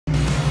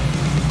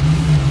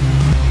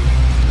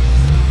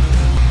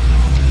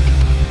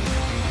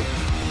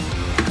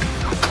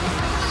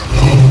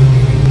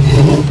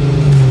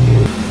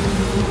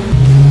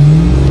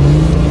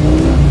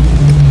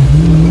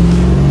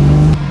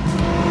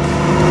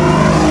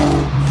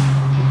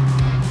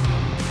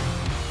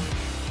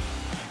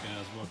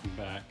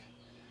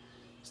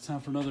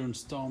for another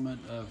installment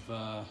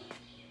of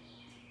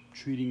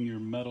treating your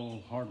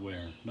metal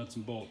hardware, nuts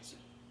and bolts.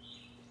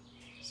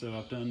 So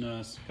I've done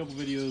a couple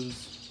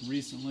videos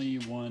recently,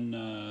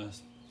 one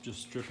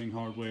just stripping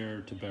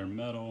hardware to bare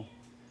metal,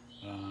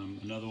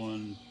 another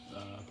one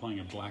applying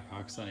a black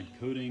oxide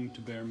coating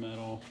to bare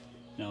metal.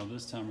 Now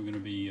this time we're going to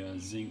be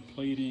zinc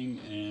plating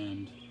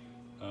and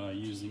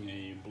using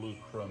a blue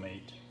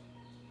chromate.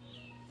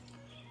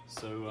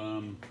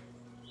 So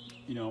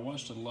you know, I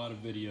watched a lot of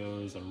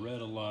videos, I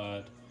read a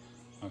lot.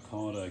 I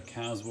call it a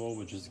Caswell,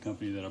 which is the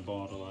company that I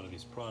bought a lot of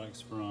these products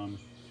from.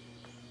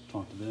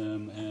 Talked to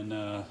them, and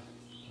I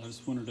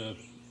just wanted to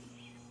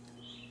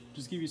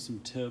just give you some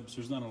tips.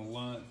 There's not a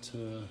lot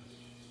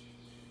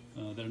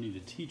that I need to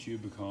teach you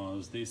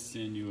because they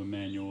send you a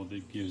manual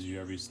that gives you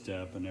every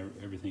step and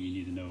everything you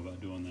need to know about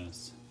doing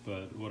this.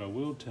 But what I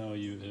will tell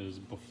you is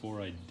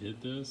before I did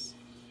this,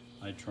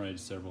 I tried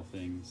several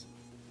things.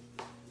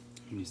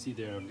 And you see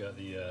there I've got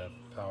the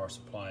power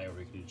supply where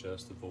you can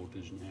adjust the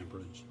voltage and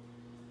amperage.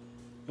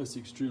 That's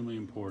extremely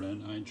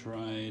important. I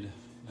tried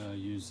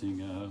using,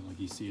 like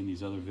you see in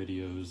these other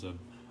videos, a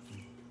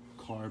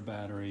car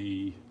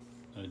battery,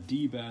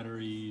 D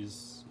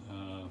batteries,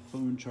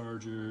 phone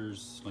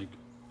chargers, like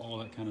all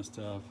that kind of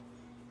stuff.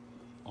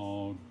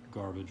 All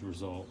garbage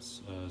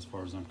results as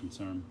far as I'm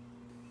concerned.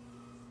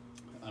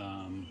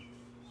 And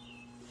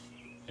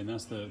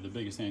that's the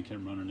biggest thing I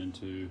kept running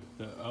into.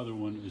 The other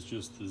one is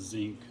just the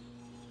zinc,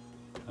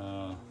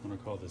 I'm going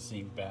to call it the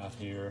zinc bath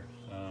here.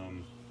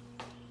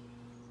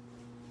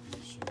 Let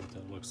me show you what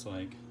that looks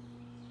like.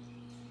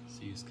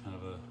 See, it's kind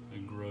of a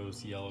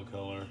gross yellow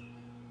color,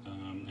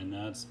 and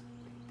that's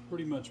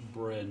pretty much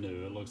brand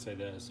new. It looks like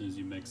that as soon as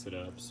you mix it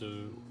up. So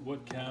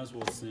what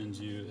Caswell sends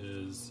you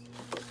is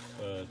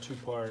a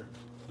 2-part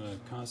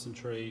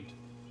concentrate,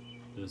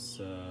 this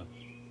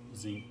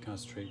zinc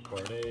concentrate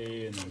part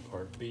A, and then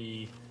part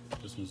B.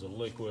 This one's a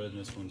liquid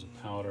and this one's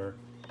a powder.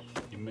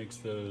 You mix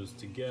those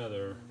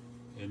together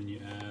and then you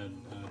add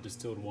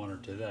distilled water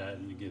to that,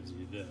 and it gives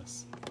you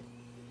this.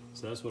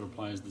 So that's what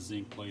applies the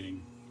zinc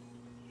plating.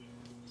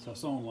 So I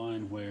saw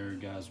online where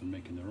guys were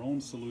making their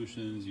own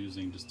solutions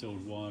using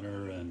distilled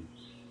water and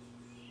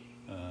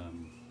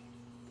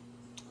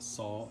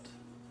salt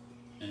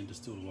and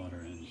distilled water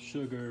and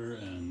sugar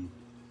and,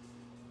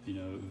 you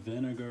know,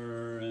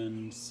 vinegar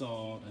and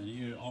salt and,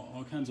 you know,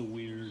 all kinds of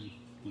weird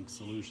like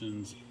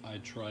solutions. I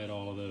tried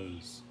all of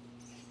those.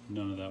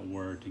 None of that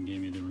worked and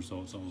gave me the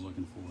results I was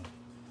looking for.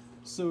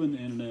 So in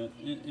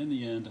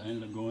the end, I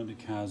ended up going to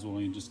Caswell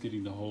and just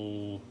getting the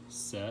whole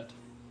set.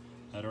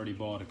 I'd already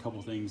bought a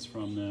couple things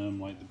from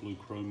them, like the blue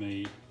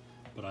chromate,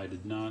 but I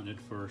did not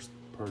at first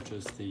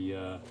purchase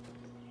the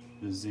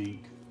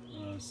zinc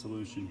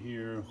solution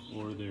here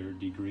or their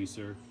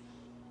degreaser.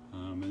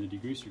 And the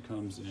degreaser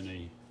comes in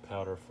a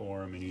powder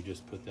form, and you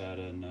just put that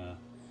in.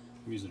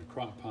 I'm using a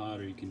crock pot,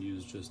 or you can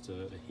use just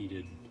a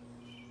heated,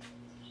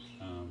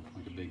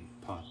 like a big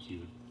pot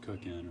you would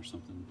cook in or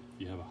something.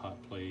 If you have a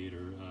hot plate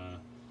or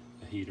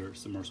a heater,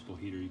 submersible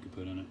heater, you could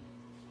put in it.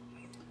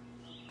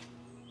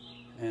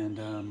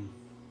 And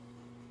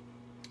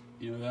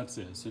you know, that's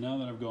it. So now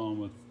that I've gone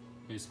with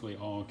basically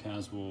all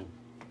Caswell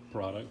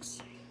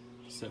products,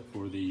 except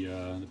for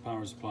the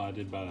power supply, I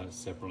did buy that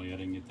separately. I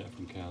didn't get that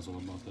from Caswell.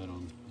 I bought that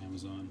on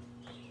Amazon.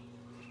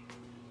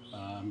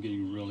 I'm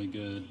getting really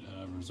good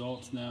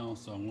results now,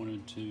 so I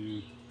wanted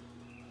to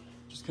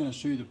just kind of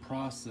show you the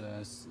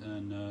process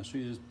and show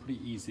you this pretty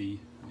easy.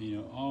 You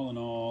know, all in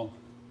all,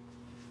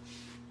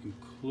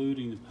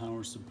 including the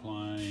power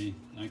supply.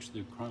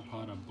 Actually, the crock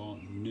pot I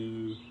bought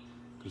new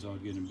because I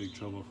would get in big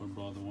trouble if I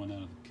brought the one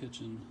out of the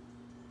kitchen.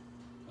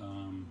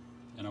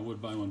 And I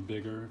would buy one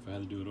bigger if I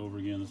had to do it over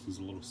again. This one's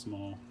a little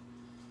small.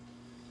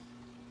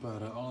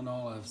 But all in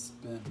all, I've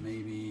spent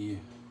maybe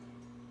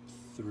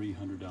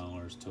 $300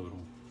 total,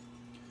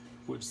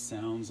 which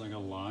sounds like a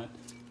lot.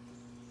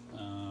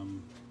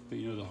 But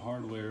you know, the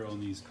hardware on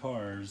these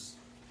cars,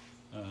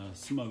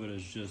 some of it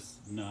is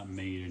just not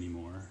made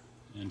anymore.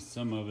 And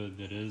some of it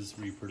that is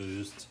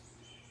reproduced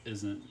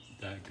isn't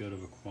that good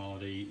of a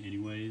quality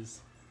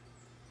anyways.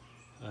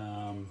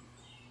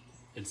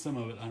 And some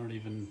of it, I don't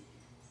even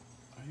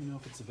know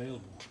if it's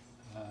available.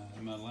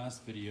 In my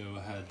last video,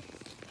 I had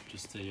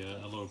just a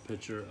little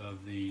picture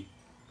of the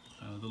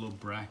little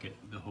bracket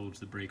that holds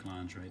the brake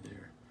lines right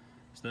there.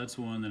 So that's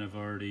one that I've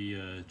already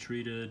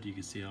treated. You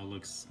can see how it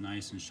looks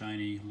nice and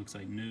shiny. It looks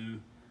like new.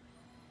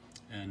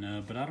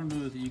 And but I don't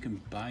know that you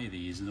can buy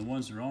these. And the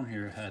ones that are on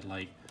here had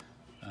like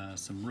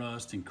some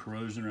rust and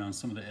corrosion around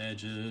some of the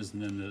edges,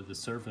 and then the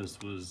surface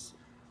was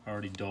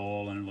already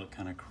dull and it looked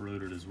kind of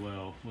corroded as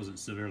well. It wasn't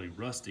severely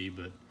rusty,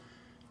 but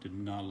did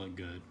not look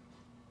good.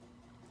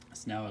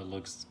 So now it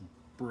looks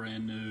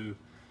brand new.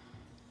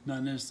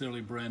 Not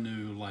necessarily brand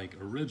new like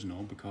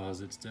original,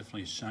 because it's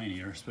definitely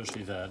shinier,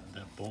 especially that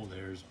bolt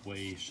there is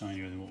way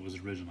shinier than what was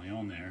originally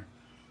on there.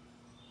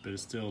 But it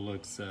still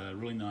looks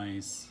really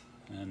nice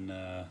and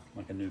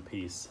like a new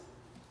piece.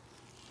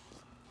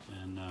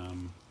 And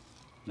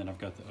then I've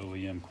got the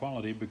OEM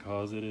quality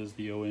because it is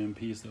the OEM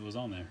piece that was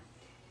on there.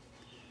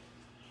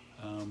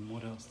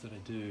 What else did I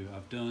do?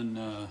 I've done,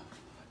 I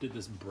did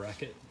this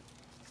bracket.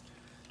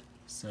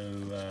 So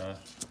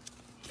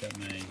got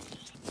my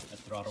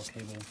throttle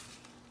cable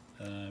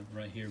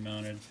right here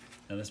mounted.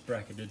 Now this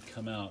bracket did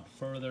come out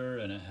further,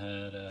 and it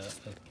had a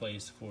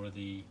place for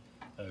the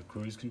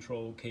cruise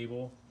control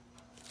cable.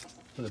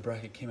 So the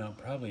bracket came out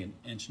probably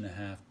 1.5 inches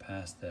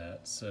past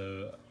that.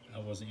 So I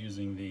wasn't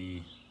using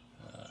the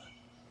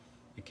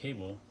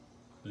cable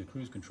for the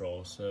cruise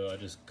control. So I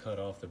just cut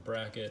off the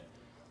bracket,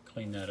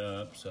 clean that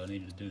up. So I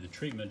needed to do the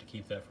treatment to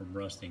keep that from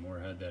rusting where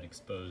I had that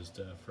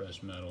exposed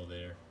fresh metal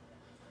there.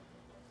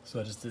 So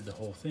I just did the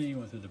whole thing,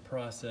 went through the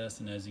process,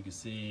 and as you can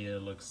see,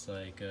 it looks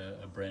like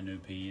a brand new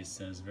piece,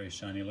 and it's very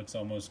shiny. It looks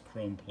almost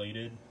chrome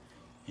plated.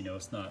 You know,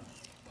 it's not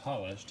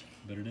polished,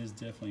 but it is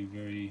definitely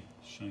very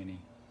shiny.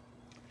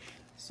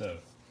 So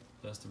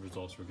that's the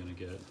results we're gonna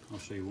get. I'll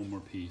show you one more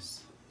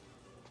piece.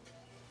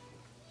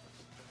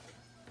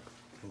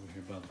 Over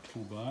here by the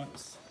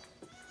toolbox.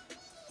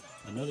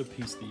 Another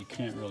piece that you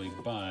can't really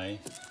buy.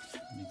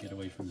 Let me get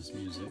away from this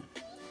music.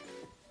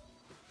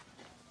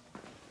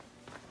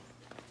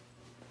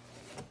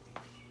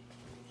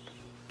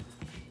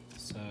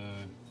 So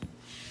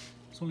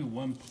there's only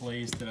one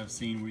place that I've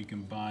seen where you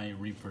can buy a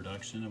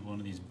reproduction of one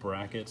of these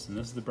brackets, and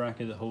this is the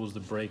bracket that holds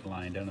the brake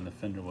line down in the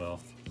fender well.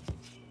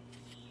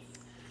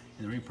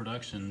 And the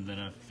reproduction that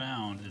I've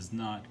found is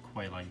not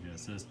quite like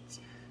this.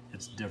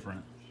 It's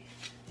different.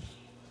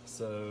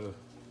 So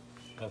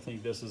I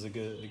think this is a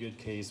good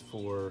case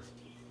for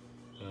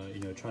you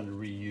know, trying to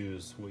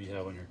reuse what you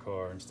have on your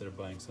car instead of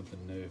buying something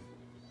new.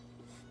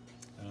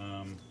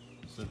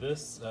 So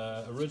this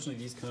originally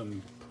these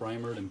come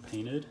primered and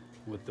painted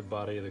with the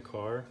body of the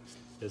car.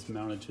 It's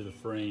mounted to the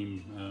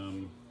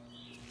frame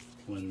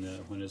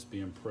when it's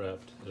being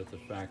prepped at the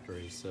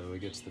factory. So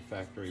it gets the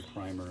factory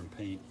primer and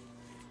paint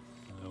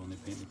when they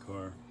paint the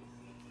car.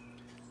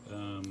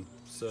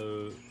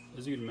 So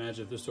as you can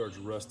imagine, if this starts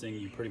rusting,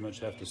 you pretty much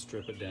have to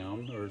strip it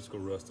down or it's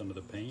going to rust under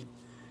the paint.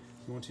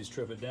 And once you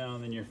strip it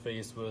down, then you're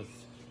faced with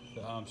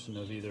the option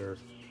of either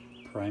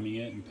priming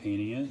it and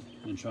painting it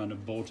and trying to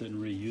bolt it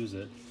and reuse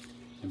it,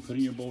 and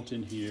putting your bolt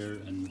in here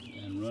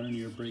and running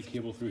your brake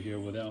cable through here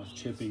without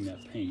chipping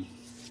that paint.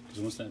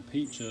 Because once that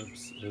paint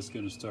chips, it's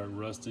going to start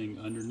rusting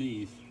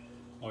underneath.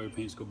 All your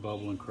paint's going to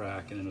bubble and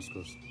crack, and then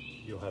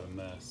you'll have a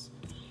mess.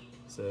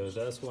 So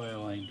that's why I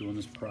like doing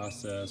this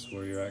process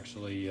where you're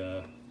actually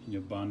you know,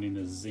 bonding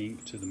the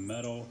zinc to the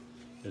metal.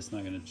 It's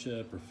not going to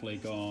chip or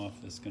flake off.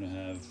 It's going to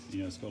have,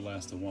 you know, it's going to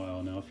last a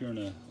while. Now, if you're in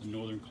a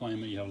northern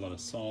climate, you have a lot of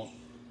salt,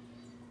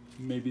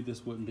 maybe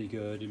this wouldn't be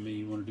good. You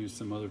may want to do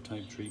some other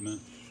type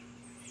treatment.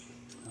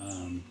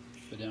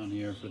 But down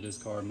here for this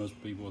car, most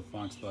people with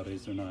Fox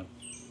bodies, they're not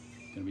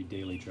going to be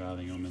daily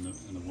driving them in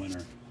the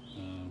winter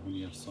when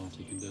you have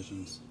salty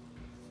conditions.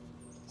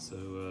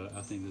 So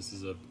I think this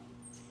is a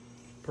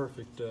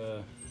perfect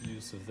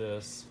use of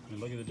this. I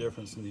mean, look at the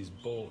difference in these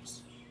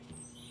bolts.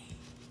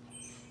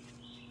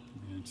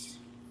 I mean, it's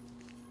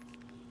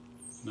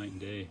night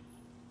and day.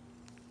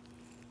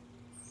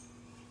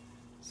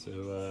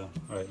 So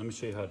all right, let me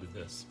show you how to do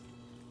this.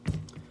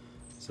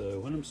 So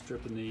when I'm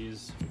stripping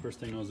these, first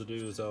thing I'll do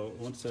is I'll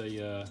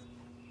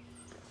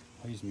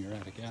use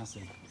muriatic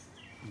acid,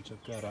 which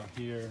I've got out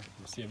here.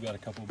 You see I've got a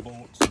couple of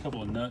bolts, a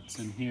couple of nuts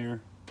in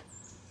here.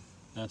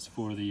 That's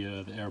for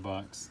the air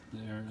box,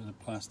 the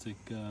plastic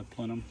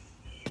plenum.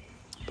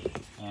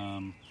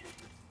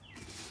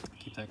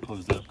 Keep that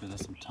closed up because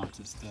that's some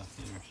toxic stuff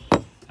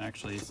there.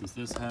 Actually, since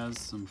this has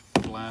some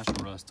flash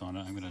rust on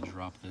it, I'm going to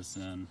drop this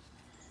in.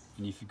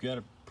 And if you've got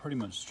it pretty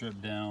much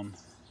stripped down,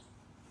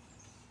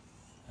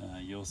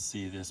 you'll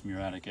see this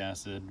muriatic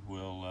acid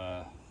will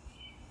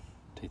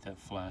take that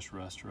flash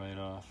rust right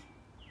off.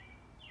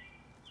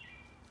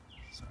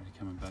 Sorry,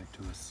 coming back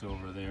to a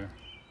silver there.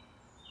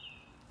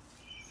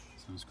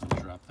 So I'm just going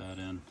to drop that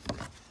in.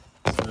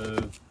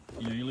 So,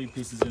 you know, you leave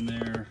pieces in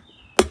there.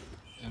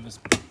 If it's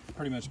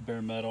pretty much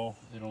bare metal,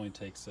 it only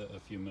takes a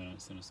few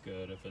minutes and it's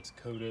good. If it's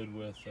coated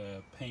with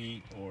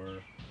paint or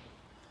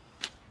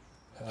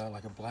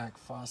like a black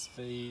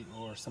phosphate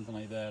or something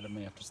like that, it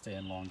may have to stay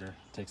in longer.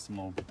 It takes some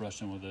more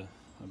brushing with a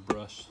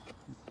brush,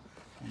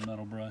 a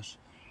metal brush.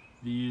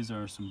 These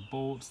are some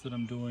bolts that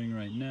I'm doing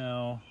right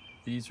now.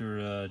 These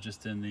are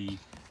just in the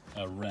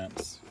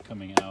rinse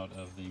coming out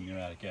of the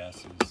muriatic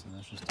acid. So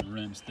that's just a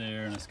rinse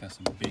there, and it's got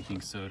some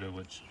baking soda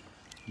which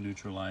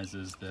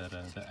neutralizes that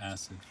the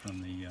acid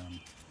from the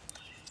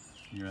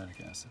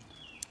muriatic acid.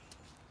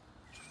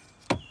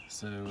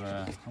 So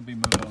I'll be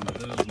moving on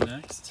to those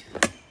next.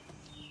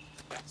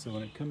 So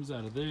when it comes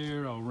out of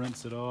there, I'll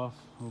rinse it off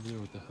over there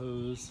with the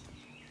hose.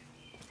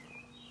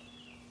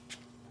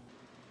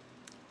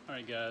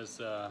 Alright guys,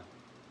 I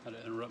had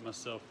to interrupt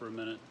myself for a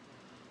minute.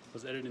 I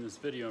was editing this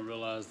video and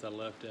realized I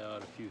left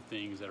out a few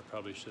things that I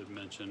probably should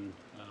mention.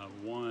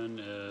 One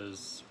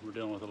is we're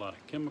dealing with a lot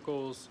of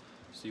chemicals,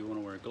 so you want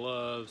to wear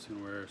gloves, you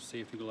want to wear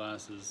safety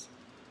glasses.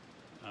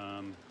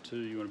 Two,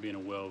 you want to be in a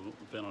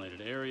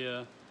well-ventilated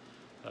area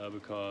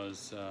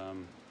because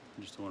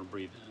you just don't want to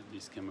breathe in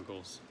these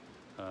chemicals.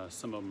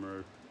 Some of them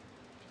are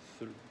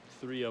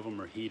 3 of them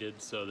are heated,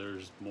 so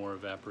there's more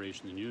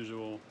evaporation than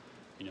usual.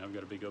 You know, I've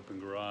got a big open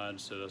garage,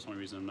 so that's the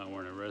only reason I'm not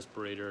wearing a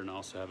respirator, and I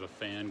also have a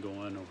fan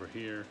going over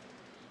here.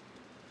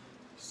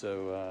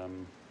 So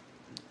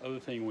other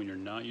thing, when you're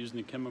not using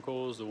the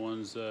chemicals, the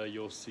ones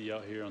you'll see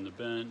out here on the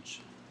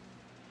bench,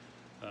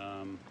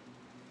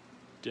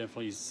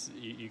 definitely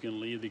you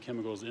can leave the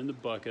chemicals in the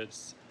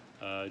buckets.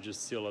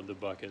 Just seal up the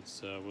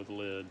buckets with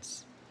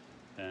lids,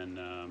 and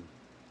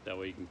that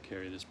way you can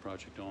carry this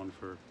project on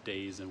for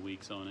days and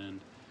weeks on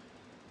end.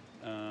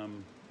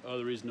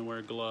 Other reason to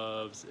wear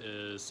gloves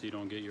is so you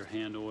don't get your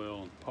hand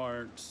oil on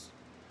parts.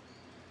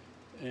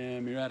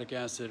 And muriatic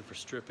acid for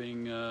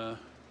stripping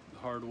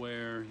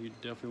hardware. You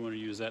definitely want to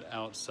use that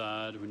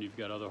outside when you've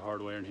got other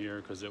hardware in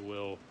here, because it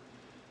will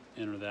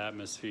enter the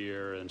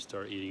atmosphere and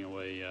start eating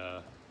away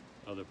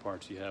other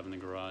parts you have in the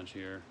garage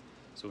here.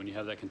 So when you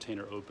have that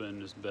container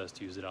open, it's best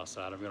to use it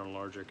outside. I've got a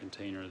larger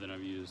container than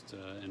I've used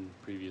in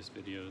previous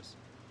videos.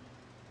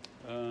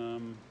 I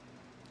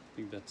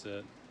think that's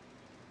it.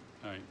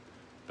 All right,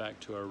 back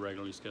to our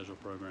regularly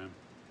scheduled program.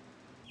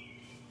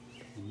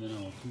 And then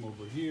I'll come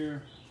over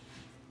here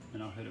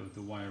and I'll hit it with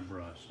the wire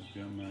brush. I've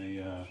got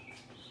my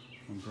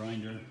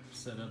grinder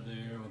set up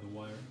there with a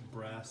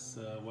brass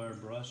wire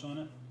brush on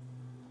it.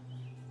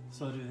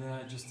 So I do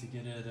that just to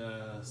get it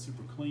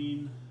super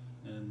clean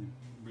and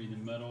bring the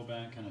metal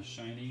back kind of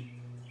shiny,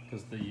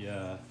 because the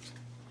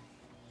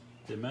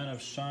amount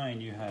of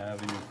shine you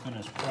have in your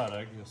finished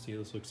product, you'll see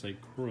this looks like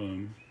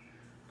chrome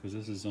because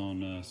this is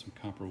on some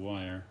copper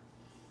wire.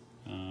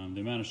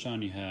 The amount of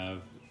shine you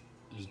have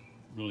is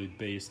really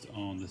based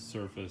on the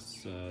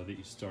surface that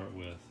you start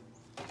with.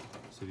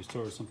 So if you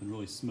start with something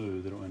really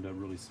smooth, it'll end up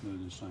really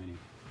smooth and shiny.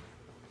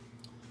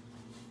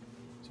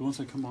 So once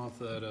I come off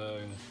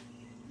that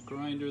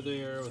grinder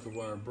there with a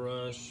wire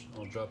brush,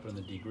 I'll drop it in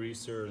the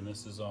degreaser, and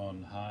this is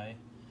on high,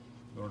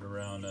 going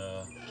around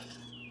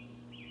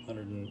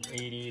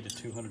 180 to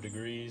 200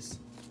 degrees.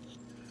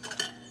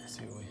 Let's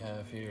see what we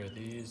have here.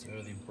 These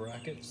are the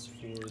brackets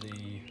for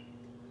the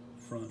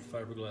front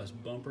fiberglass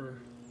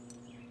bumper.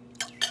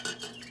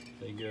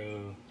 They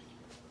go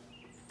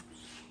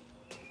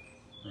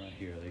right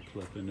here. They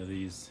clip into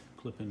these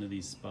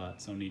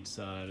spots on each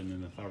side, and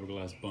then the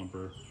fiberglass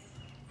bumper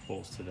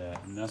bolts to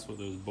that, and that's what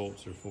those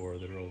bolts are for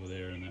that are over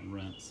there in that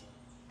rents.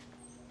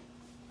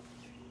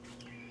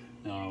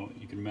 Now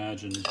you can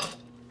imagine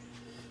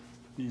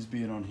these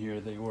being on here,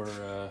 they were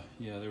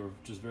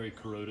just very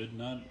corroded,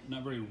 not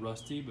very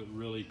rusty, but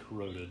really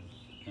corroded,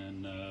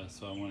 and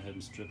so I went ahead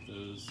and stripped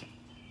those.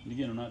 And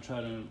again, I'm not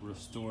trying to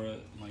restore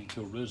it like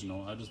to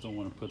original. I just don't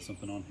want to put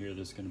something on here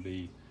that's going to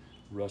be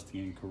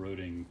rusting and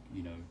corroding,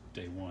 you know,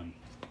 day one.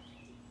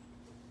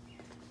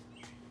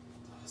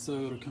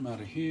 So it'll come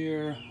out of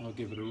here. I'll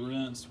give it a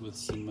rinse with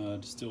some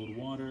distilled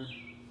water.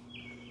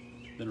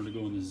 Then it'll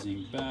go in the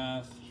zinc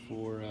bath.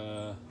 For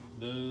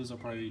those, I'll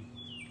probably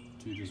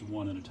do just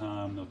one at a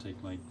time. They'll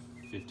take like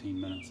 15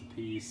 minutes a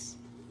piece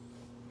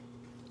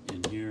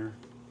in here.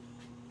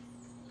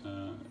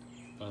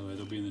 By the way,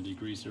 they'll be in the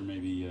degreaser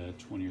maybe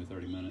 20 or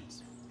 30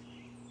 minutes.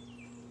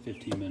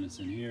 15 minutes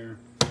in here,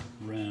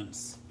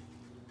 rinse,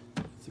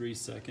 3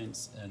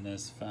 seconds in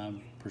this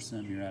 5%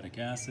 muriatic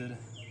acid.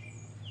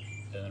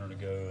 And then it'll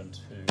go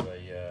into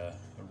a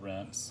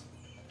rinse,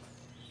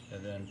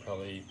 and then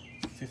probably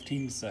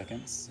 15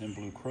 seconds in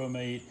blue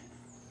chromate,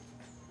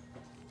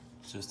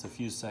 just a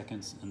few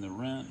seconds in the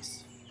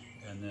rinse,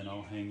 and then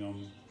I'll hang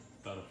them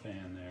about a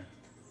fan there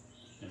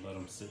and let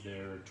them sit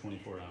there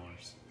 24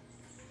 hours.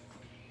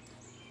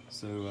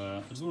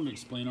 So I just wanted to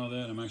explain all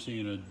that. I'm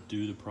actually going to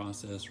do the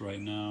process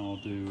right now.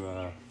 I'll do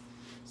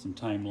some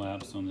time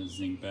lapse on the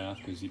zinc bath,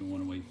 because you don't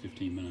want to wait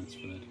 15 minutes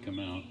for that to come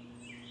out.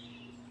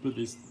 But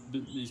these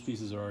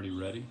pieces are already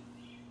ready.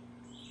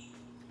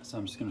 So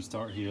I'm just going to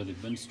start here.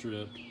 They've been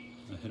stripped.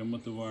 I hit them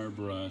with the wire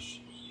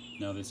brush.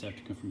 Now they just have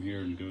to come from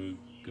here and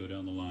go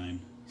down the line.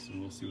 So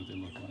we'll see what they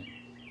look like.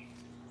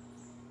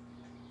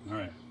 All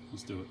right,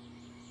 let's do it.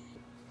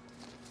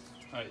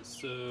 All right,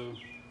 so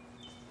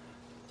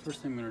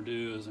first thing I'm going to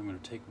do is I'm going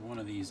to take one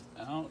of these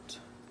out.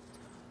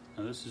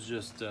 Now this is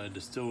just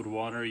distilled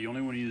water. You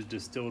only want to use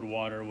distilled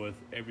water with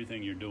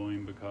everything you're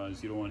doing,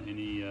 because you don't want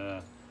any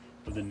of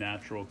the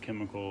natural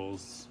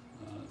chemicals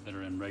that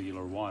are in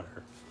regular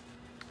water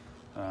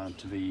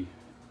to be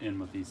in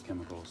with these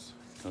chemicals,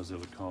 because it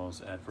would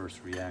cause adverse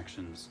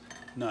reactions.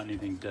 Not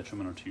anything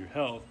detrimental to your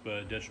health,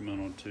 but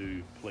detrimental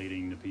to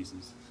plating the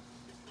pieces.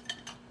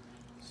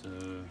 So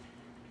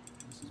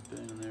this has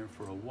been in there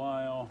for a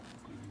while.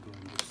 I'm going to go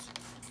ahead and just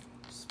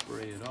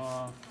spray it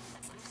off.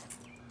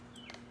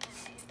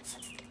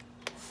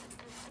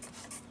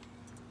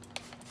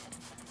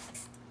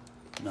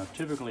 Now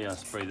typically I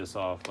spray this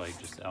off like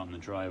just out in the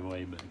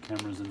driveway, but the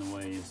camera's in the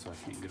way, so I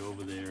can't get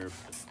over there.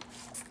 But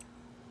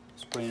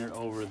spraying it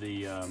over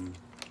the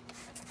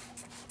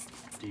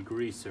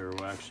degreaser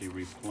will actually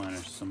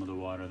replenish some of the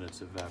water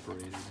that's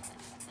evaporated,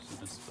 so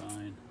that's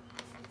fine.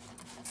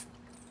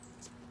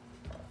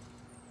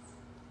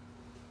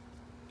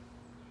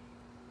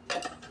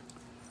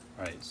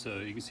 Alright, so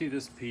you can see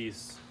this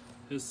piece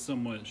is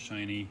somewhat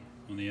shiny.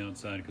 on the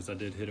outside because I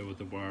did hit it with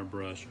the wire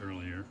brush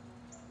earlier.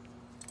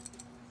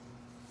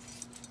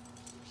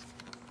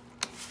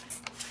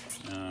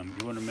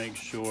 You want to make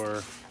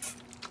sure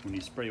when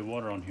you spray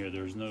water on here,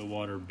 there's no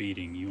water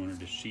beading. You want it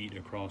to sheet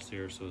across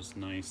here so it's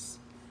nice,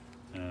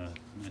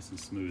 nice and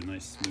smooth,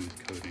 nice smooth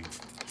coating.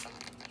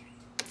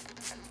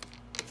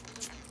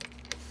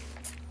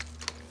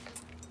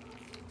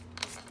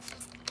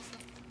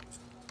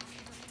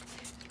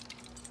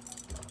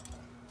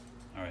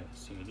 All right,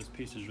 so this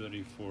piece is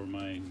ready for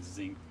my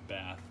zinc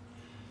bath.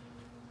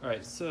 All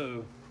right,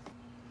 so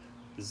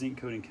the zinc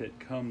coating kit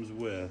comes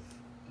with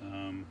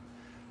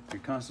your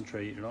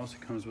concentrate. It also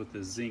comes with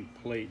the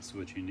zinc plates,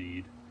 which you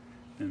need,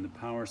 and the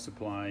power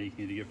supply. You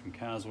can either get from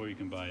Caswell, you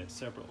can buy it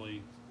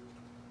separately.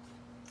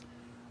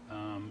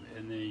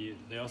 And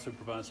they also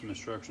provide some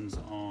instructions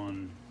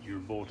on your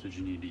voltage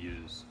you need to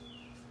use.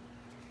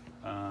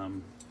 So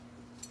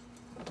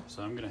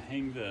I'm going to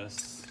hang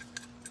this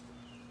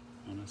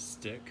on a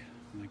stick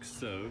like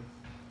so,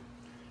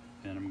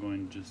 and I'm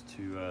going just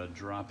to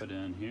drop it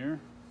in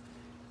here.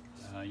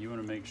 You want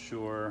to make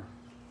sure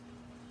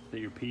that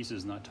your piece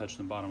is not touching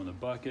the bottom of the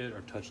bucket or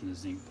touching the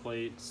zinc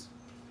plates.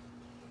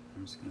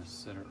 I'm just going to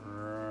set it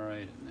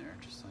right in there,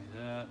 just like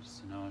that.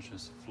 So now it's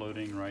just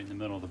floating right in the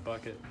middle of the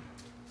bucket.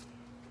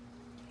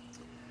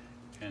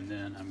 And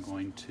then I'm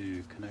going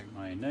to connect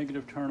my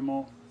negative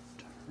terminal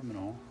to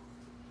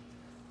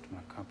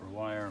my copper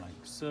wire like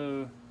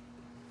so.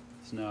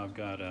 So now I've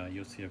got,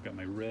 you'll see I've got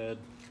my red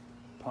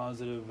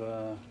positive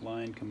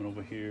line coming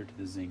over here to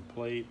the zinc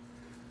plate.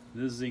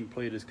 This zinc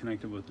plate is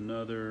connected with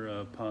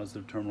another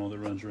positive terminal that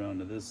runs around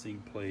to this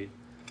zinc plate.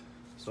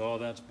 So all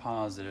that's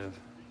positive.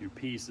 Your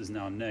piece is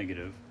now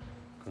negative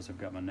because I've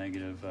got my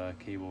negative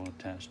cable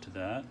attached to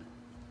that.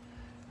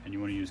 And you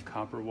want to use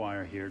copper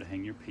wire here to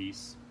hang your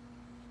piece.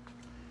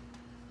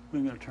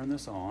 I'm going to turn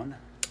this on.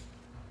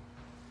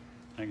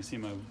 I can see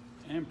my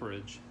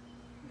amperage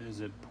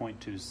is at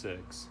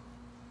 0.26.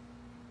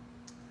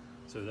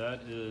 So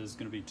that is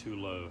going to be too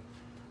low.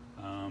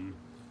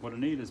 What I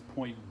need is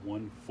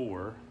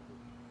 0.14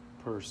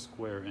 per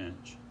square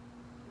inch.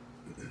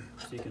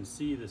 So you can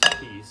see this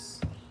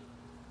piece.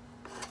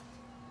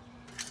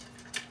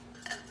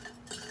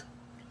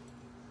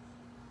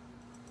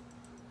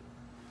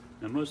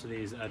 Now most of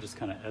these I just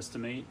kind of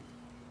estimate.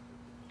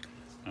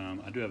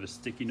 I do have a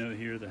sticky note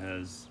here that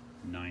has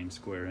 9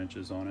 square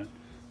inches on it.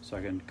 So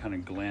I can kind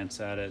of glance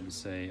at it and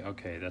say,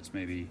 okay, that's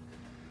maybe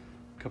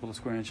a couple of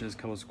square inches,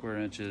 couple of square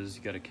inches.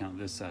 You got to count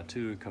this side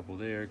too, a couple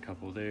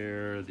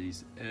there,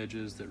 these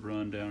edges that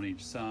run down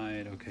each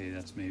side. Okay,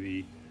 that's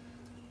maybe,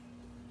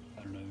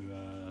 I don't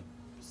know,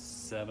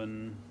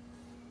 7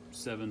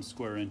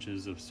 square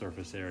inches of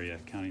surface area,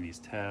 counting these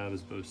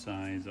tabs, both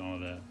sides, all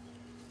of that.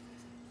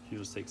 You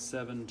just take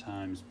 7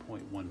 times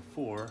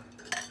 0.14,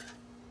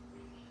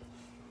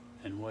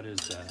 and what is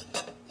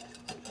that?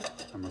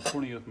 I'm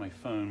recording it with my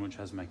phone, which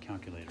has my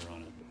calculator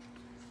on it.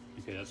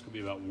 Okay, that's gonna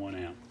be about 1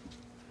 amp.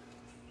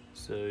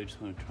 So you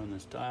just want to turn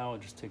this dial.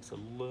 It just takes a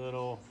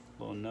little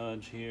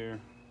nudge here.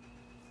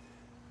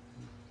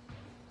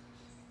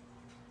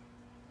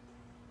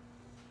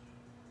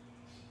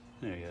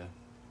 There you go.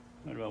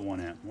 Right about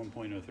 1 amp,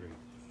 1.03.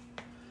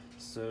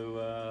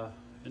 So,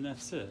 and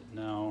that's it.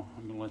 Now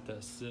I'm gonna let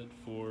that sit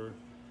for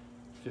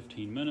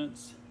 15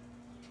 minutes.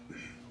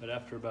 But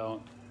after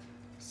about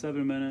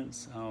 7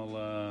 minutes,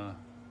 I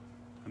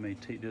may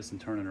take this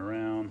and turn it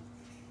around.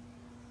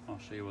 I'll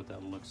show you what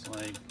that looks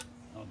like.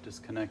 I'll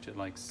disconnect it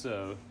like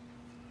so.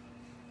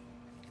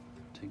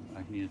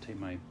 I need to take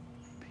my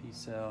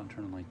piece out and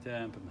turn it like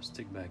that, put my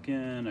stick back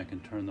in. I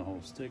can turn the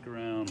whole stick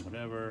around,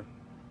 whatever.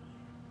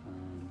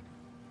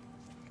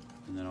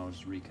 And then I'll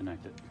just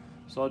reconnect it.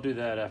 So I'll do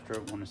that after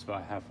when it's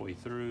about halfway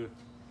through.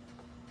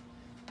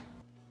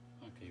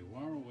 Okay,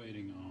 while we're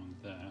waiting on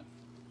that,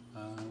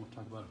 we'll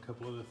talk about a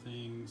couple other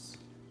things.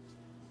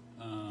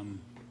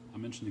 I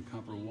mentioned the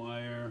copper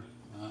wire.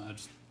 I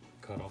just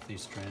cut off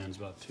these strands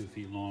about 2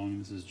 feet long.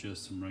 This is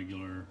just some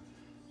regular,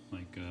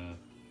 like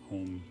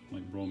home,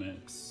 like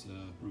Romex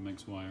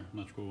wire,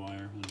 electrical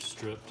wire, and it's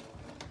stripped.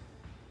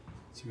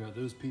 So you got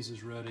those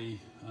pieces ready.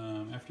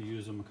 After you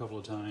use them a couple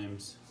of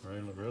times, or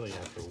really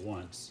after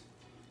once,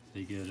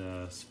 they get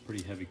some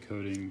pretty heavy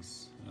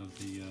coatings of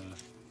the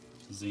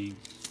zinc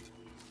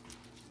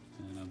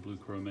and blue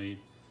chromate.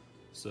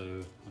 So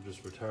I'll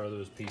just retire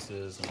those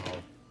pieces and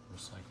I'll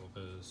recycle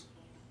those.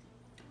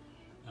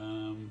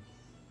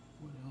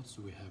 What else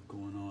do we have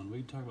going on? We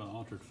can talk about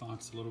altered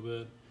Fox a little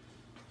bit.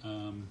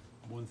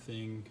 One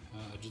thing,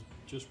 I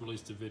just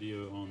released a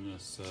video on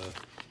this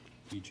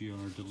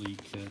EGR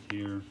delete kit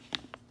here.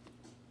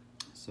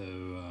 So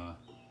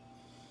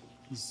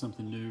this is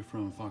something new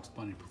from Fox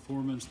Bonding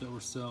Performance that we're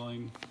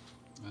selling.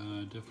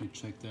 Definitely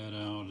check that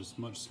out. It's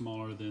much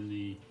smaller than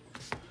the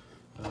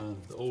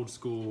old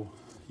school.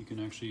 You can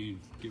actually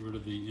get rid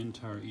of the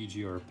entire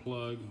EGR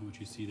plug, which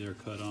you see there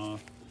cut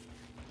off,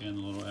 and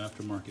the little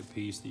aftermarket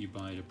piece that you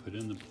buy to put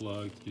in the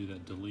plug to do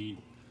that delete.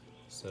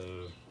 So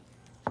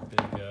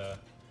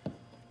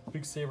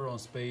big saver on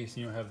space.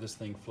 You don't have this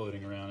thing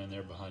floating around in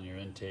there behind your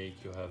intake.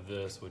 You'll have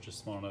this, which is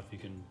small enough you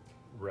can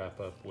wrap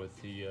up with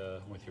the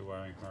with your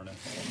wiring harness.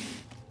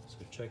 So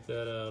check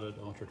that out at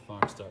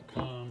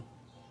alteredfox.com.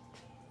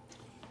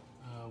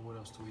 What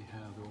else do we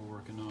have that we're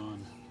working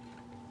on?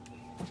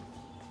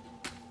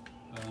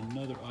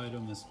 Another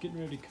item that's getting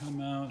ready to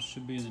come out,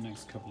 should be in the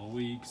next couple of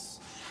weeks,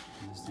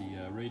 is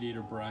the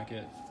radiator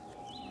bracket.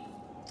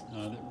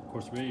 Of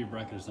course, the radiator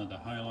bracket is not the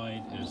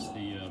highlight, it's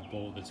the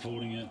bolt that's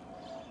holding it.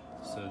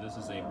 So this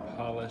is a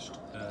polished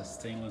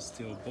stainless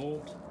steel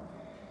bolt,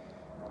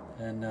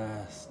 and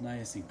it's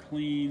nice and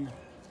clean,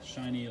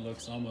 shiny. It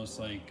looks almost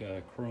like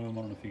chrome.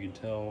 I don't know if you can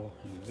tell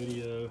in the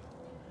video.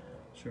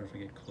 Sure, if I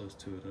get close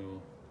to it,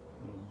 it'll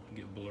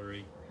get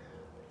blurry.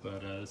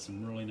 But it's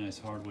some really nice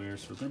hardware.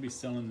 So we're going to be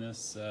selling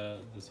this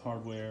this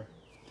hardware,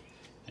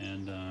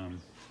 and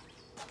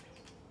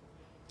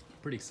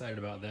pretty excited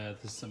about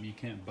that. This is something you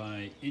can't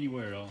buy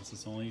anywhere else.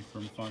 It's only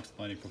from Fox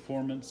Lighting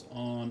Performance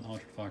on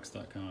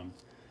alteredfox.com.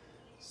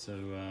 So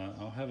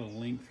I'll have a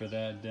link for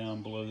that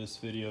down below this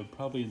video,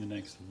 probably in the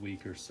next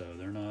week or so.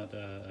 They're not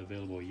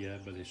available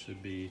yet, but they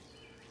should be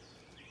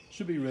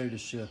ready to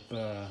ship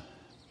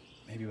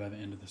maybe by the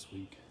end of this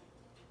week.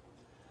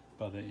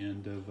 By the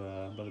end of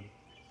by the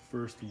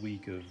first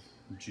week of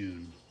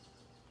June.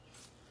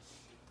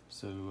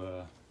 So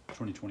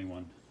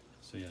 2021.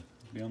 So yeah,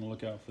 be on the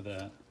lookout for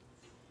that.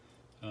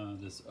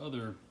 This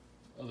other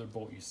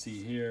bolt you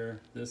see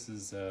here, this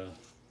is an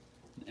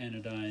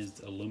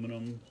anodized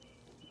aluminum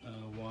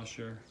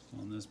washer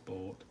on this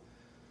bolt,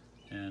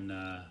 and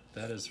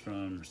that is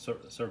from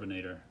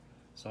Servinator.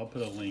 So I'll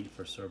put a link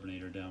for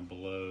Servinator down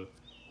below.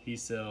 He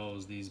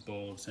sells these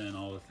bolts and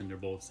all the fender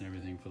bolts and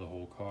everything for the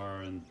whole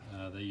car, and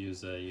they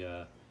use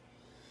a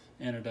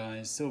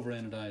silver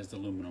anodized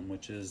aluminum,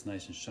 which is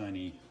nice and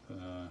shiny.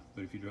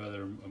 But if you'd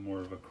rather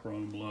more of a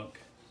chrome look,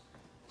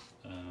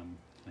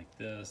 like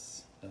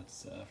this,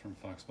 that's from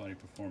Fox Body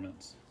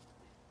Performance.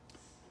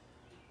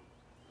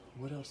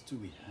 What else do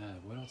we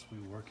have? What else are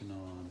we working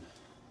on?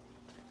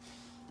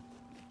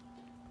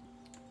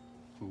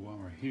 Well, while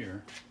we're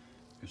here,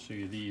 I'll show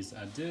you these.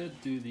 I did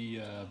do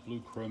the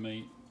blue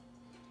chromate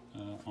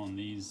on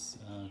these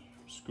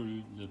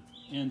the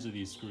ends of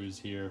these screws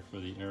here for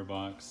the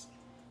airbox,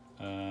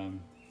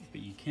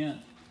 but you can't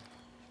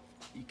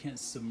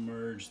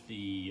submerge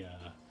the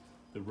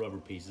rubber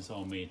piece. It's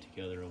all made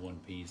together in one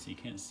piece. You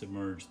can't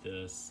submerge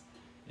this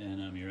in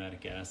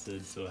muriatic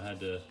acid, so I had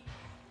to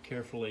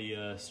carefully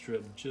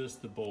strip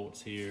just the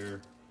bolts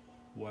here,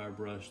 wire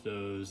brush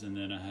those, and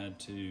then I had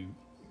to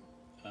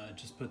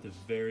just put the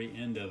very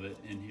end of it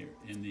in here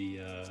in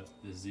the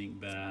zinc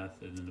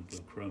bath and then the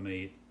blue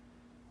chromate.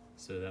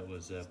 So that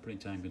was pretty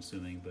time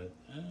consuming, but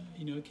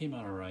you know, it came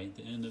out all right.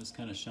 The end is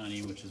kind of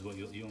shiny, which is what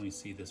you only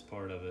see this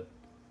part of it.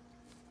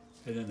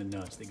 And then the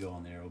nuts that go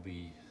on there will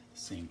be the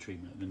same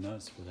treatment. The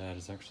nuts for that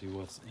is actually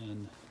what's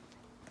in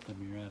the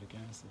muriatic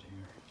acid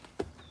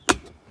here.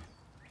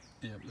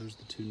 Yep, there's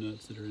the two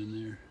nuts that are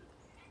in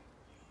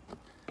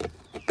there.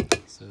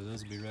 So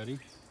those will be ready.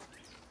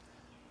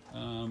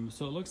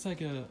 So it looks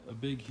like a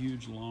big,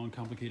 huge, long,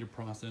 complicated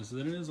process.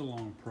 And it is a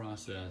long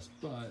process,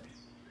 but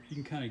you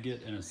can kind of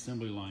get an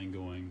assembly line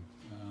going.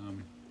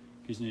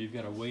 Because you know, you've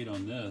got to wait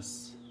on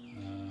this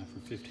for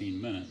 15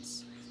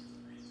 minutes.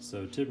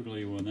 So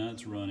typically when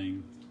that's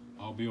running,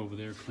 I'll be over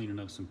there cleaning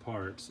up some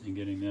parts and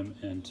getting them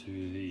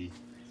into the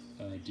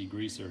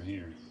degreaser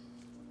here.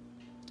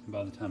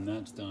 By the time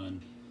that's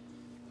done,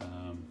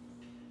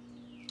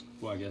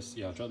 well, I guess,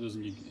 yeah, I'll drop those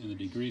in the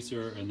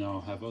degreaser, and then I'll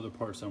have other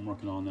parts I'm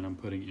working on that I'm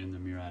putting in the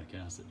muriatic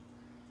acid.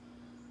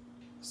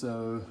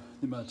 So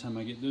then by the time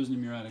I get those in the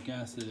muriatic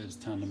acid, it's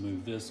time to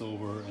move this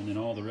over, and then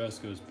all the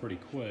rest goes pretty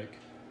quick,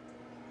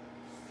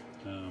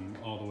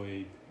 all the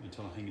way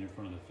until I hang it in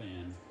front of the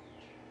fan.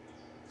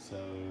 So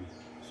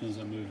as soon as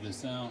I move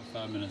this out,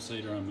 5 minutes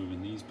later, I'm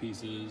moving these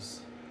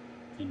pieces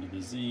into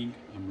the zinc.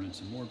 I'm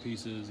rinsing more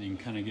pieces. You can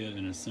kind of get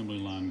an assembly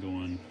line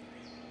going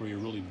where you're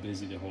really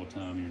busy the whole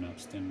time. You're not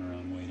standing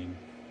around waiting.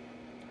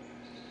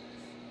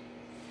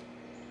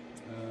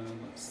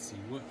 Let's see,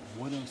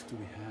 what else do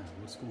we have?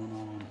 What's going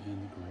on in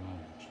the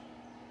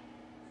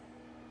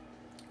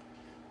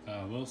garage?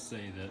 I will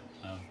say that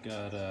I've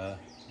got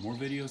more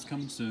videos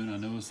coming soon. I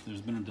know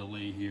there's been a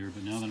delay here,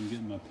 but now that I'm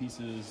getting my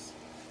pieces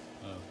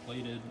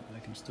plated, I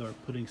can start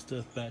putting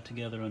stuff back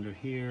together under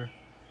here.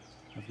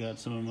 I've got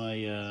some of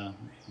my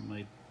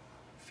my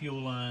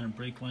fuel line and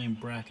brake line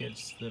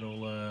brackets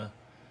that'll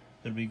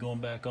be going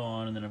back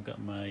on, and then I've got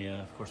my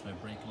of course my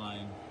brake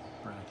line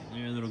bracket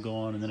there that'll go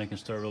on, and then I can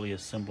start really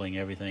assembling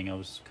everything. I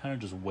was kind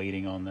of just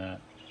waiting on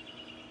that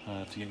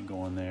to get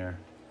going there.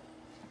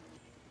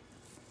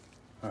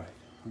 All right,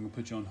 I'm gonna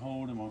put you on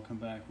hold, and I'll come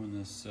back when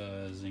this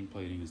zinc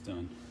plating is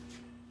done.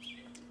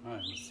 All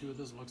right, let's see what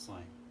this looks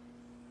like.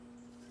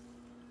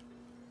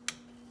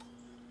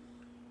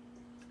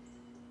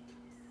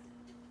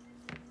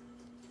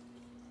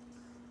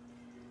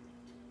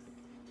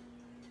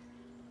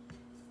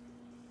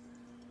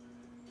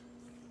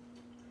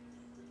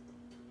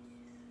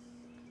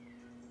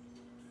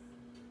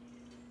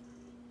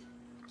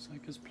 Looks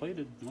like it's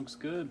plated. Looks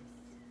good.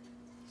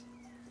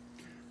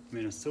 I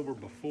mean, it's silver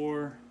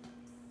before.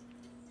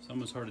 It's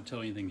almost hard to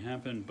tell anything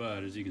happened,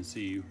 but as you can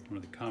see,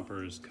 where the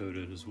copper is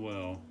coated as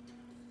well,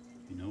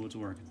 you know it's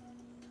working.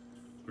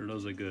 But it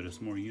does look good. It's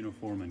more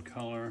uniform in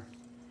color.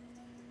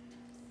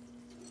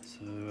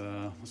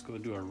 So let's go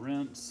and do our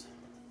rinse.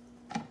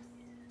 I'm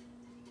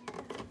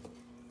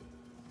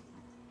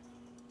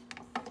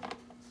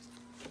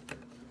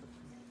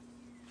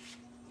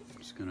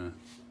just gonna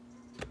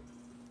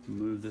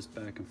move this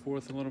back and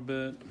forth a little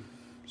bit.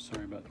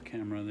 Sorry about the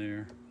camera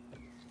there.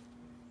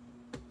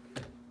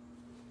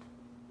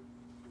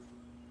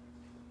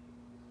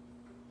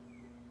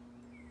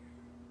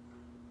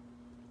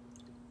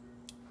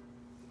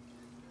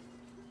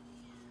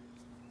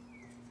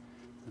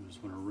 I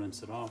just want to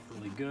rinse it off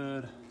really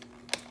good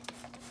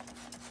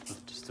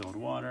with distilled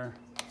water.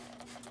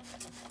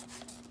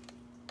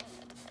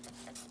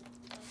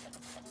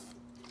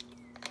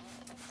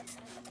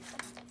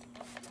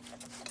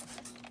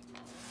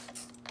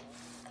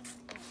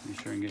 Be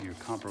sure and get your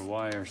copper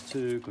wires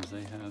too, because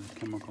they have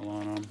chemical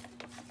on them.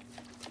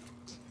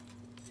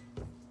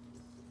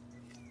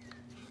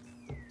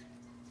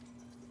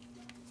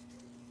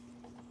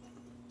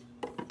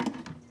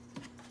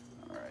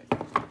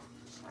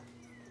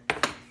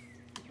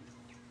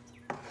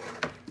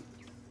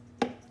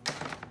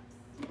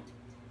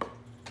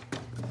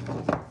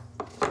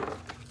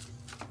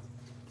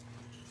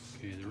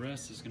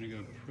 Is going to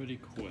go pretty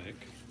quick.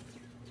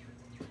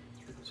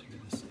 So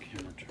get this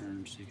camera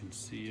turned so you can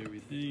see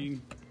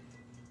everything.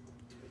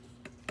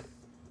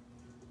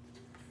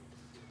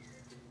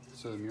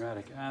 So the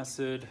muriatic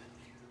acid,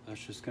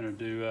 that's just going to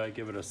do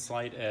give it a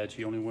slight edge.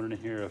 You only want it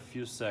in here a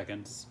few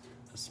seconds,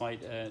 a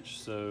slight edge,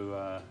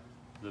 so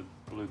the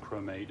blue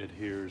chromate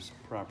adheres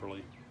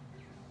properly.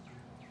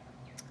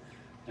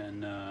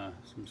 And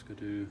so I'm just going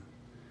to do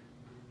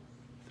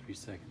 3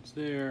 seconds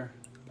there,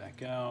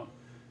 back out.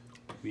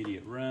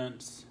 Immediate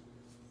rinse.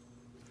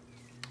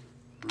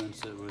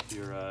 Rinse it with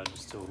your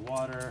distilled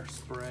water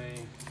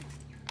spray.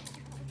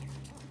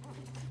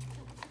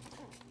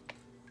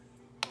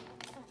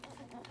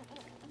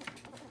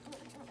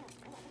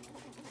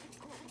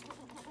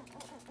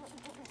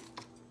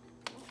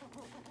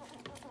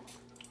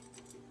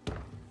 Okay,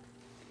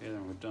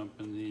 then we're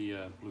dumping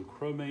the blue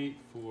chromate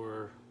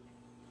for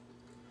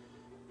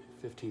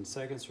 15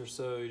 seconds or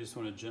so. You just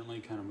want to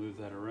gently kind of move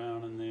that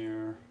around in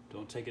there.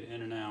 Don't take it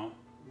in and out.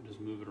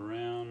 Just move it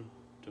around.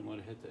 Don't let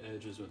it hit the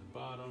edges with the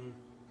bottom.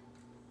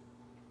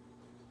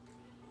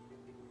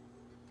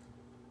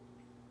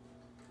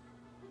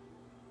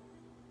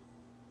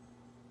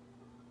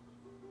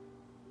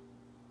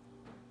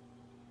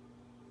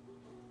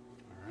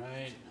 All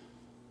right.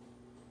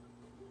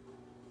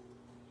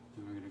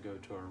 Then we're going to go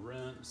to our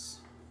rinse.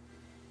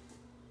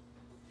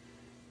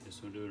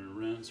 Just want to do it in a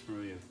rinse for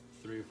maybe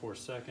 3 or 4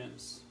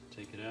 seconds.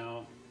 Take it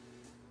out.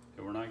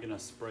 Okay, we're not going to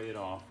spray it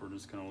off. We're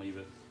just going to leave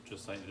it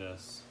just like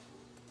this.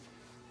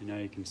 And now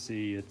you can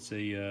see it's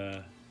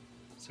a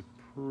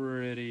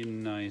pretty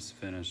nice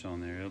finish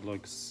on there. It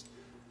looks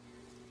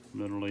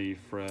literally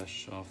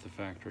fresh off the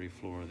factory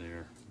floor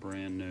there,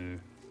 brand new.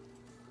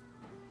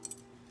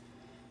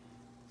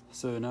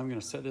 So now I'm going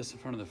to set this in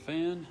front of the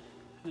fan,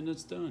 and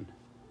it's done.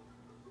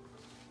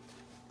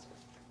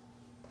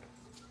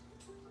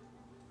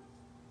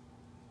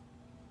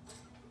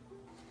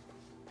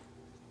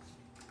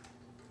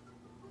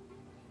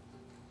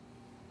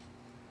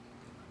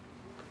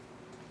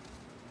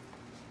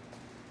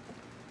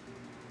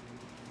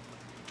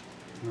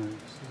 Alright,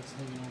 so that's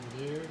hanging over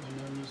there,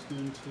 and I'm just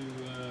going to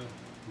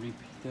repeat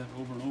that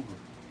over and over.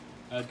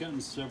 I've gotten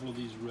several of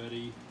these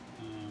ready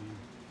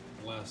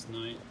last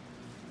night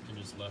and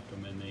just left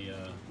them in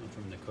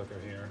the cooker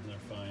here.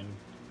 They're fine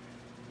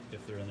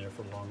if they're in there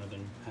for longer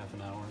than half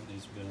an hour.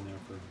 These have been in there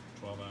for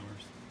 12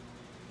 hours.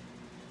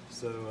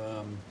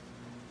 So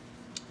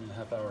a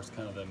half hour is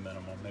kind of the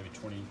minimum, maybe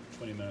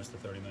 20 minutes to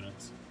 30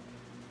 minutes.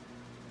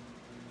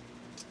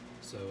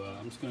 So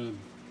I'm just going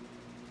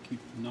to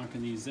keep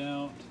knocking these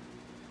out.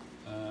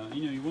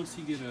 You know, once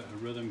you get a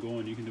rhythm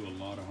going, you can do a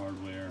lot of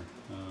hardware,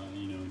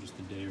 you know, in just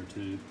a day or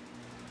two.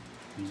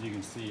 As you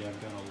can see, I've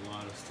got a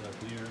lot of stuff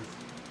here.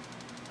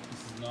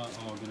 This is not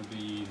all going to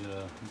be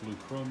the blue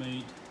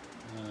chromate.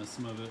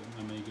 Some of it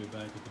I may go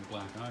back with the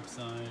black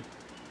oxide.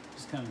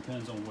 Just kind of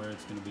depends on where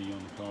it's going to be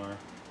on the car.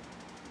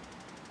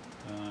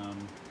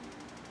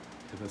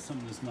 If it's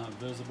something that's not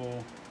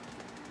visible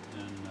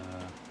and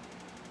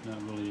not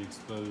really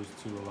exposed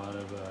to a lot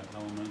of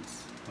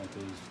elements like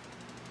those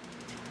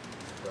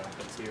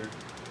brackets here,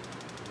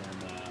 then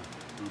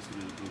I'm just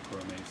going to do the blue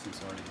chromate since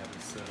I already have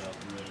it set up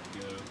and ready to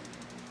go.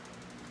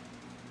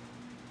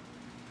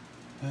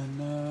 And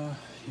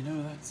you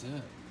know, that's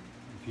it.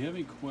 If you have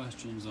any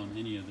questions on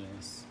any of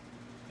this,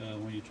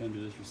 when you're trying to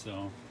do this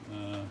yourself,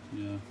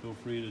 you know, feel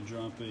free to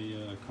drop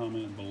a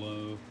comment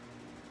below.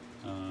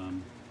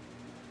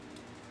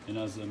 And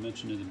as I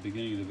mentioned at the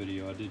beginning of the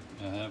video,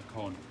 I have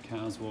called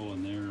Caswell,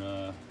 and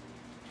they're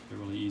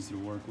really easy to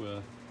work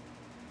with,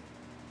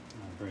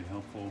 very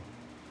helpful.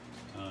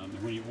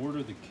 And when you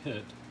order the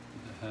kit,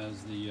 that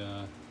has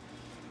the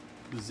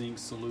zinc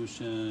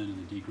solution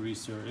and the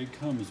degreaser. It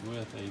comes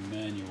with a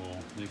manual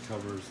that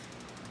covers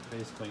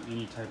basically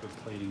any type of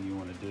plating you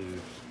want to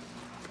do.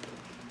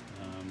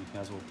 The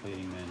Caswell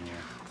plating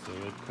manual. So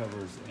it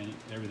covers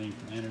everything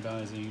from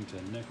anodizing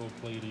to nickel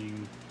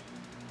plating,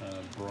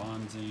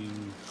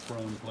 bronzing,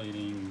 chrome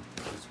plating,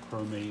 this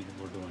chromate that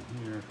we're doing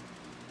here.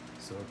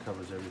 So it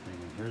covers everything.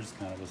 And here's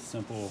kind of a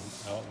simple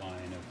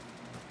outline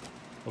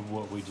of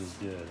what we just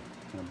did.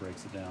 Kind of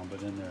breaks it down, but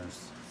then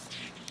there's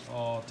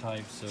all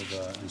types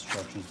of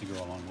instructions to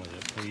go along with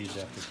it, page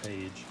after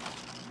page.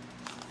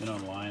 Then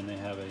online they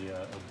have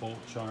a bolt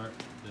chart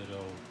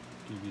that'll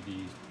give you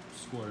the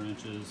square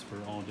inches for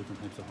all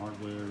different types of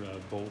hardware,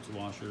 bolts,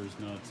 washers,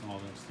 nuts, all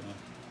that stuff.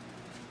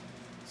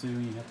 So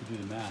you have to do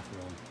the math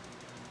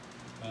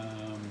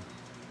really.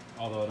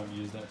 Although I don't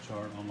use that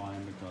chart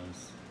online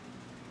because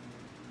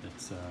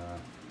it's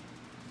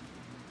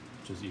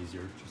just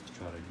easier just to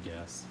try to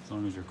guess. As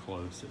long as you're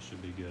close, it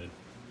should be good.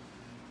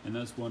 And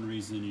that's one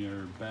reason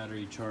your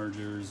battery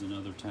chargers and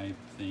other type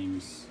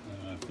things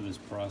for this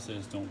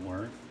process don't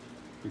work,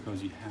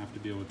 because you have to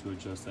be able to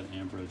adjust that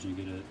amperage and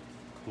get it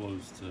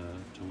close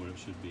to what it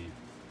should be.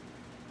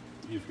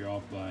 If you're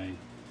off by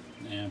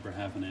an amp or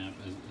half an amp,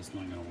 it's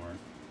not going to work.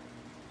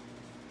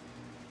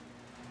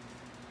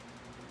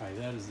 Alright,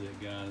 that is it,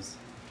 guys.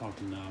 I've talked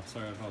enough.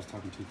 Sorry if I was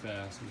talking too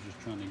fast. I was just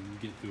trying to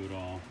get through it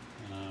all.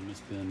 It's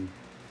been,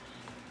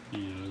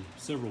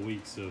 several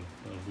weeks of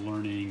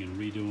learning and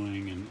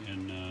redoing.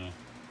 And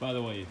by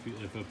the way,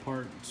 if a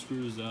part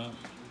screws up,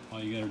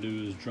 all you got to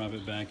do is drop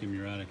it back in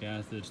muriatic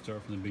acid,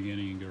 start from the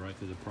beginning, and go right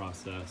through the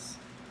process.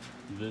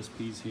 This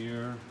piece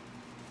here,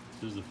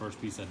 this is the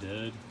first piece I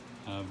did.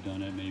 I've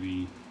done it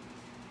maybe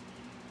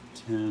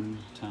 10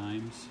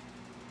 times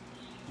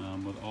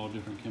with all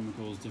different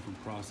chemicals,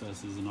 different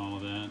processes, and all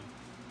of that.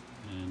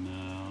 And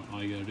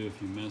all you got to do if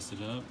you mess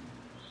it up,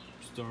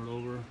 start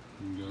over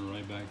and go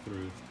right back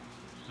through.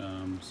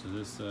 So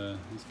this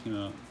came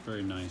out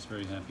very nice.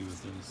 Very happy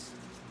with this.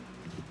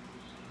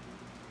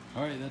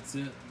 All right, that's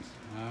it.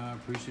 I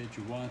appreciate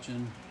you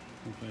watching.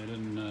 Hopefully I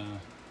didn't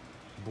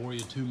bore you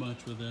too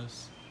much with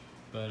this.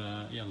 But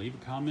yeah, leave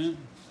a comment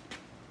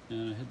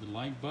and hit the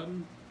like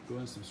button. Go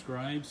ahead and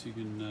subscribe so you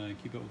can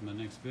keep up with my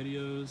next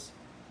videos.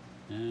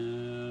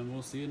 And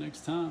we'll see you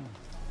next time.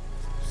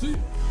 See ya.